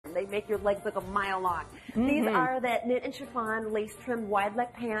make your legs look a mile long. These are the knit and chiffon lace trimmed wide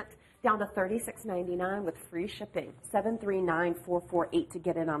leg pant, down to $36.99 with free shipping. 739-448 to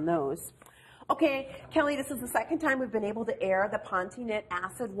get in on those. Okay, Kelly, this is the second time we've been able to air the PonteKnit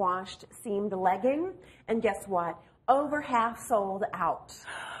acid washed seamed legging, and guess what? Over half sold out.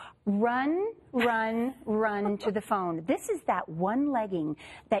 Run, run, run to the phone. This is that one legging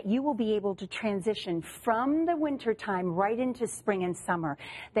that you will be able to transition from the winter time right into spring and summer.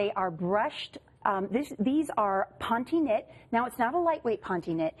 They are brushed. These are PonteKnit. Now, it's not a lightweight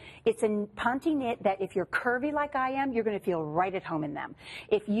PonteKnit. It's a PonteKnit that if you're curvy like I am, you're going to feel right at home in them.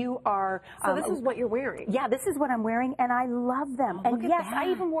 If you are... So this is what you're wearing? Yeah, this is what I'm wearing, and I love them. Oh, and yes, I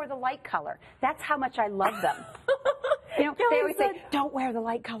even wore the light color. That's how much I love them. You know, they always say, don't wear the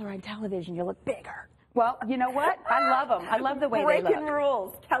light color on television. You'll look bigger. Well, you know what? I love them. I love the way they look. Breaking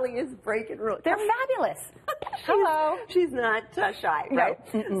rules. Kelly is breaking rules. They're fabulous. Hello. She's not shy,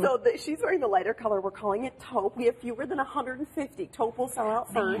 right? No. So she's wearing the lighter color. We're calling it taupe. We have fewer than 150. Taupe will sell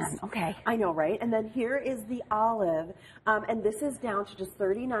out first. Man, okay. I know, right? And then here is the olive. And this is down to just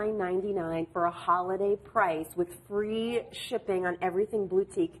 $39.99 for a holiday price with free shipping on everything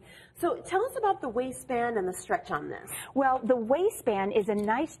Blutique. So tell us about the waistband and the stretch on this. Well, the waistband is a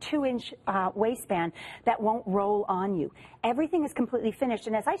nice 2-inch waistband that won't roll on you. Everything is completely finished.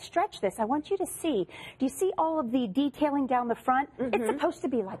 And as I stretch this, I want you to see, do you see all of the detailing down the front? It's supposed to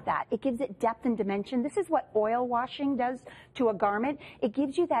be like that. It gives it depth and dimension. This is what oil washing does to a garment. It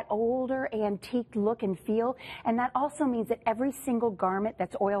gives you that older antique look and feel. And that also means that every single garment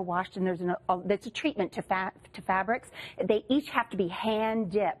that's oil washed, and there's a treatment to fabrics, they each have to be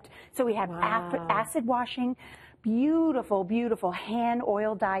hand dipped. So we have acid washing, beautiful, beautiful hand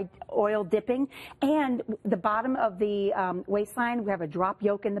oil dipping, and the bottom of the waistline, we have a drop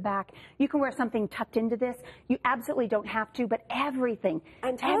yoke in the back. You can wear something tucked into this. You absolutely don't have to, but everything.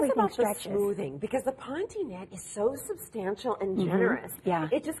 And tell us about stretches. the smoothing, because the PonteKnit is so substantial and generous. Yeah.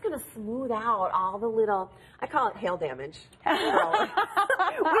 It's just going to smooth out all the little, I call it hail damage.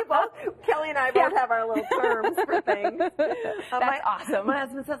 We both, Kelly and I both have our little terms for things. That's awesome. My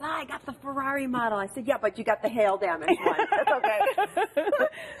husband says, I got the Ferrari model. I said, yeah, but you got the hail damage one. That's okay.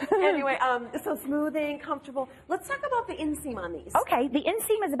 Anyway, so smoothing, comfortable. Let's talk about the inseam on these. Okay, the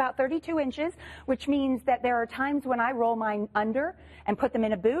inseam is about 32 inches, which means that there are times when I roll mine under and put them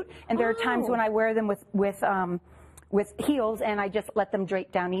in a boot, and there are times when I wear them with heels and I just let them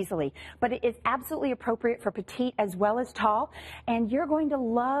drape down easily. But it is absolutely appropriate for petite as well as tall, and you're going to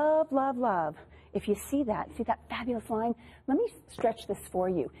love, love, love. If you see that fabulous line, let me stretch this for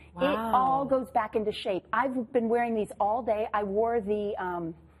you. Wow. It all goes back into shape. I've been wearing these all day. I wore the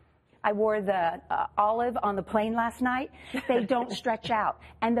olive on the plane last night. They don't stretch out.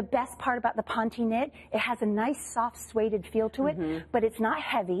 And the best part about the PonteKnit, it has a nice soft suede feel to it, but it's not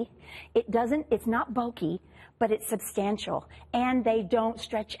heavy. It's not bulky, but it's substantial. And they don't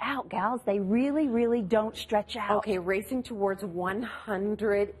stretch out, gals. They really, really don't stretch out. Okay, racing towards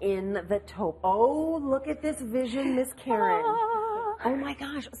 100 in the taupe. Oh, look at this vision, Miss Karen. Oh my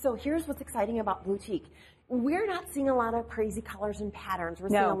gosh. So here's what's exciting about Blutique. We're not seeing a lot of crazy colors and patterns. We're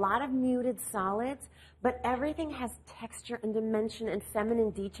seeing a lot of muted solids, but everything has texture and dimension and feminine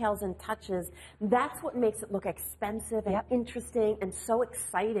details and touches. That's what makes it look expensive and interesting and so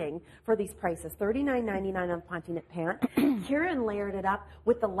exciting for these prices. $39.99 on the PonteKnit pant. Kieran layered it up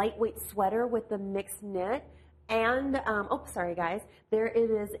with the lightweight sweater with the mixed knit. And, oh, sorry guys, there it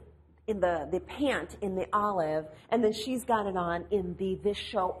is in the pant in the olive, and then she's got it on in the This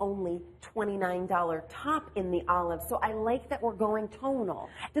Show Only $29 top in the olive. So I like that we're going tonal.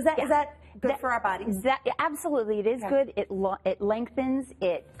 Is that good for our bodies? Absolutely, it is good. It lengthens,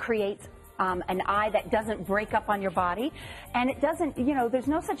 it creates an eye that doesn't break up on your body, and it doesn't, you know, there's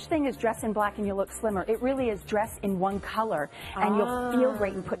no such thing as dress in black and you look slimmer. It really is dress in one color, and you'll feel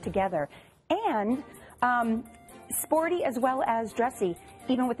great and put together. And sporty as well as dressy,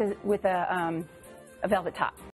 even with a velvet top.